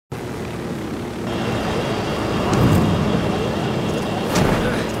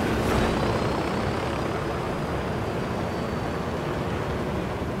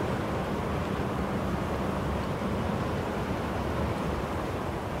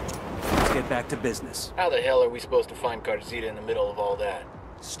Let's get back to business. How the hell are we supposed to find Carzita in the middle of all that?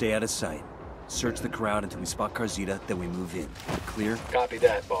 Stay out of sight. Search the crowd until we spot Carzita, then we move in. Clear? Copy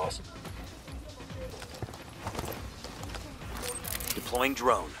that, boss. Deploying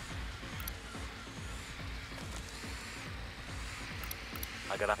drone.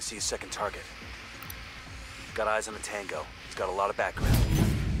 I see a second target. Got eyes on the Tango. He's got a lot of background.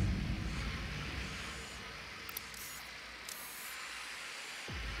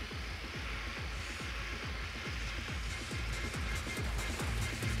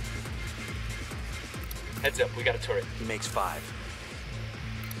 Heads up, we got a turret. He makes 5.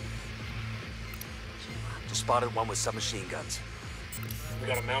 Just spotted one with submachine guns. We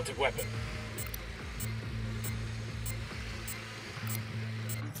got a mounted weapon.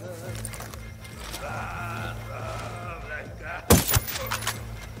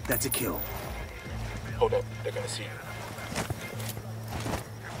 That's a kill. Hold up, they're gonna see you.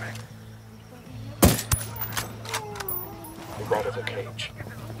 We're out of the cage.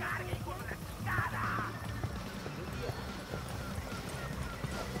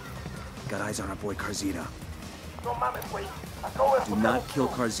 Got eyes on our boy Carzita. Do not kill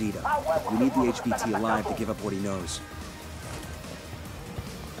Carzita. We need the HVT alive to give up what he knows.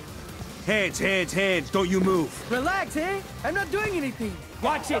 Hands, hands, hands, don't you move. Relax, eh? I'm not doing anything.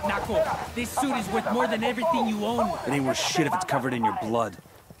 Watch it, Nako. This suit is worth more than everything you own. It ain't worth shit if it's covered in your blood.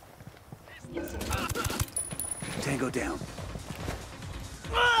 Tango down.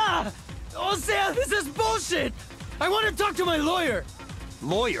 Ah! Osea, this is bullshit! I want to talk to my lawyer.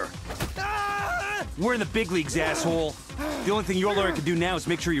 Lawyer? Ah! We're in the big leagues, asshole. The only thing your lawyer can do now is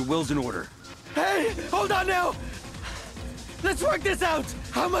make sure your will's in order. Hey, hold on now. Let's work this out.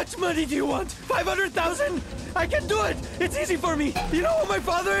 How much money do you want? 500,000? I can do it. It's easy for me. You know who my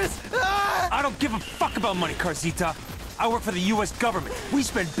father is? Ah! I don't give a fuck about money, Carzita. I work for the U.S. government. We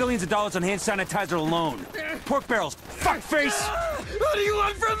spend billions of dollars on hand sanitizer alone. Pork barrels, fuckface! What do you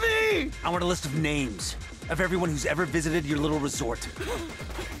want from me? I want a list of names of everyone who's ever visited your little resort.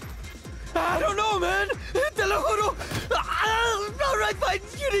 I don't know, man. Te lo juro. All right, fine.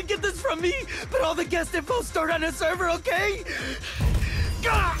 You didn't get this from me, but all the guest info stored on a server, okay?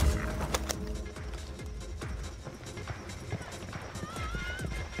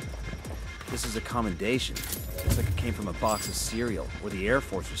 This is a commendation. Looks like it came from a box of cereal, or the Air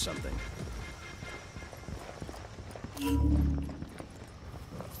Force or something.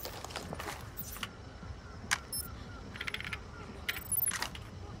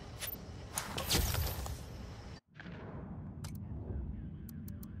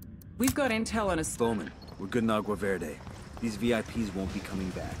 We've got intel on a... Bowman, we're good in Agua Verde. These VIPs won't be coming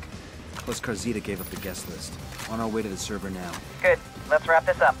back. Plus Carzita gave up the guest list. On our way to the server now. Good. Let's wrap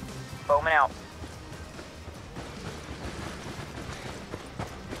this up. Bowman out.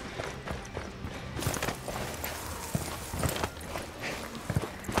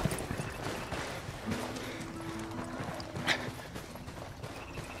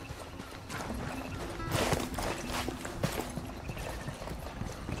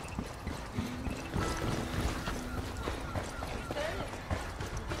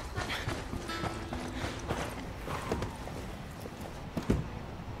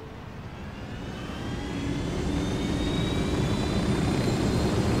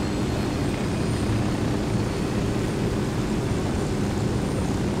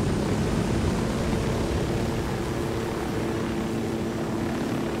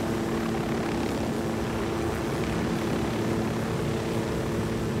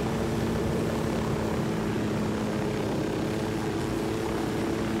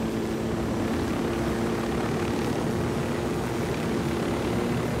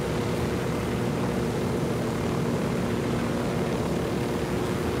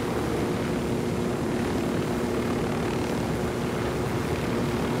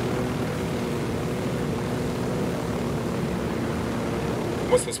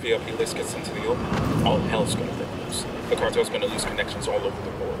 Once this VIP list gets into the open, all hell's gonna break loose. The cartel's gonna lose connections all over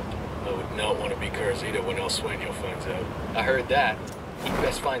the world. I would not want to be Carzita when El Sueño finds out. I heard that. He'd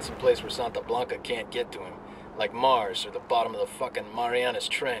best find some place where Santa Blanca can't get to him. Like Mars or the bottom of the fucking Marianas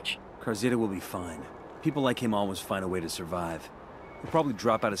Trench. Carzita will be fine. People like him always find a way to survive. He'll probably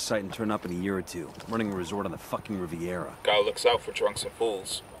drop out of sight and turn up in a year or two, running a resort on the fucking Riviera. Guy looks out for drunks and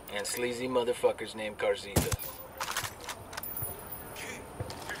fools. And sleazy motherfuckers named Carzita.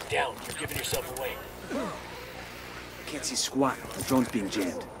 Down, you're giving yourself away. Can't see squat. The drone's being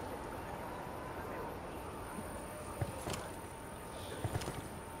jammed.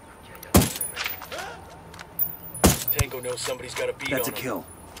 Tango knows somebody's got a beat on him. That's a kill.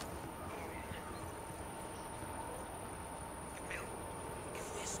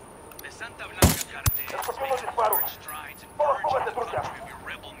 Escuchemos disparos. Todos pónganse truchas.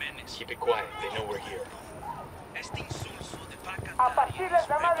 Keep it quiet. They know we're here. A partir de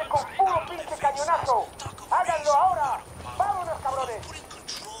la madre con puro pinche cañonazo. Háganlo ahora. Vámonos, cabrones.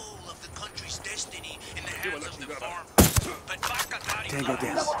 Tango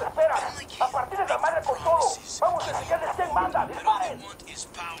down. Estamos de espera. A partir de la madre con todo. Vamos a enseñarles quién manda. Disparen.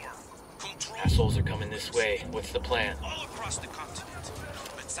 Assholes are coming this way. What's the plan?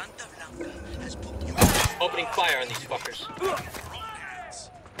 Opening fire on these fuckers.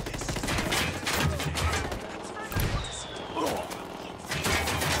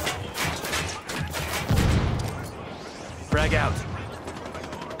 Frag out.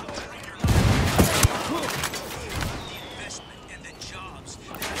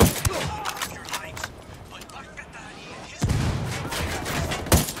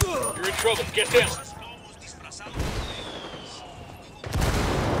 You're in trouble. Get down.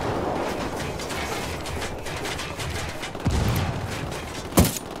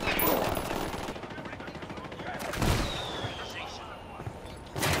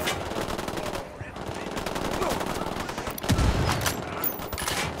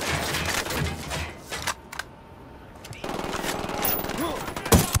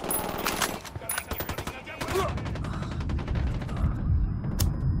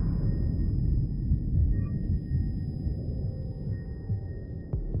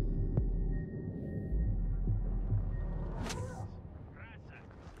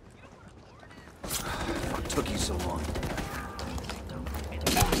 Took you so long.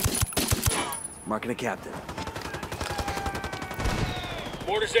 Marking a captain.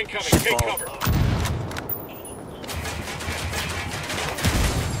 Mortars incoming. Take cover.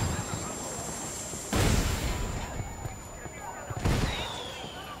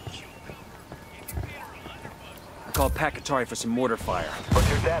 I called Pakatari for some mortar fire.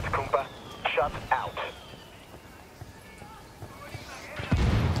 Roger that, Kumpa. Shut out.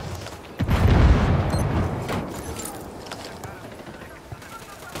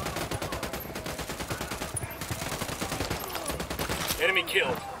 Enemy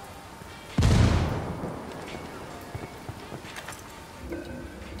killed.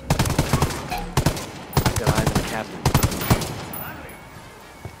 Got eyes on the captain.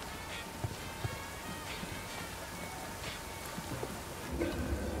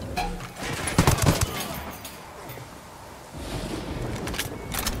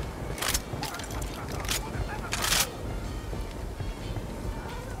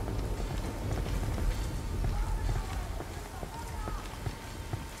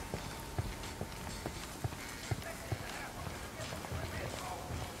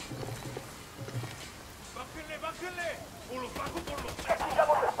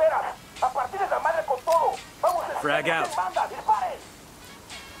 Sigamos de espera. A partir de la madre con todo. Vamos a Frag out. quién manda. Disparen.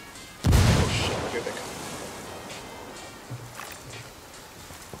 Oh shit, here they come.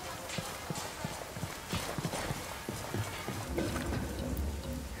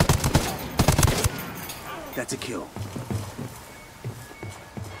 That's a kill.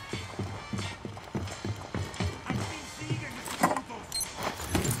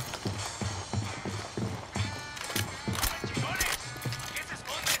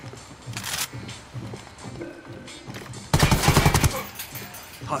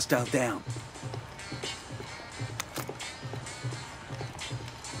 Hostile down.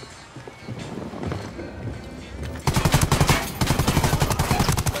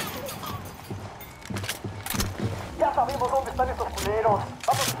 Ya sabemos dónde están estos culeros.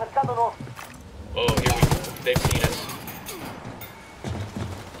 Vamos acercándonos. Oh, here we go. They've seen us.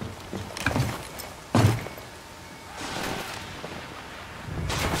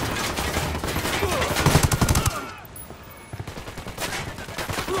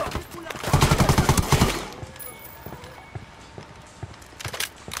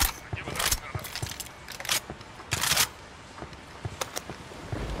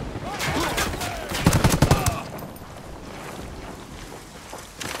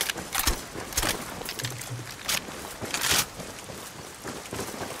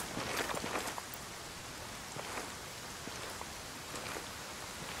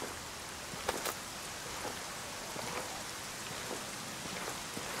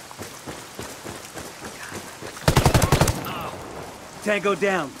 Tango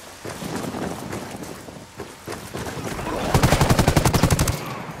down.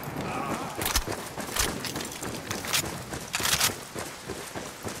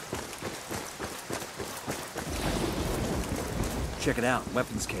 Check it out,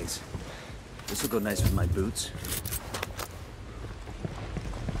 weapons case. This will go nice with my boots.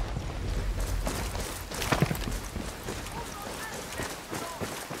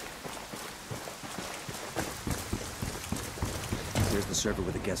 There's the server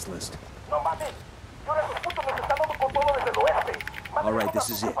with a guest list. No mames. Yo de esos putos nos están dando con todo desde el oeste. All right,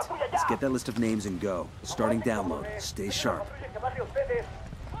 this is it. Let's get that list of names and go. Starting download. Stay sharp.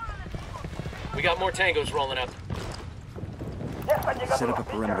 We got more tangos rolling up. Set up a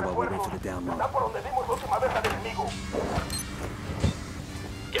perimeter while we wait for the download.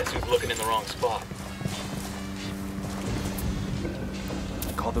 Guess who's looking in the wrong spot?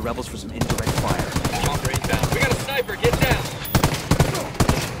 I called the rebels for some indirect fire. Chopper inbound. We got a sniper. Get down.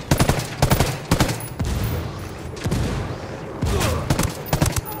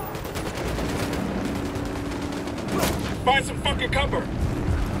 Find some fucking cover.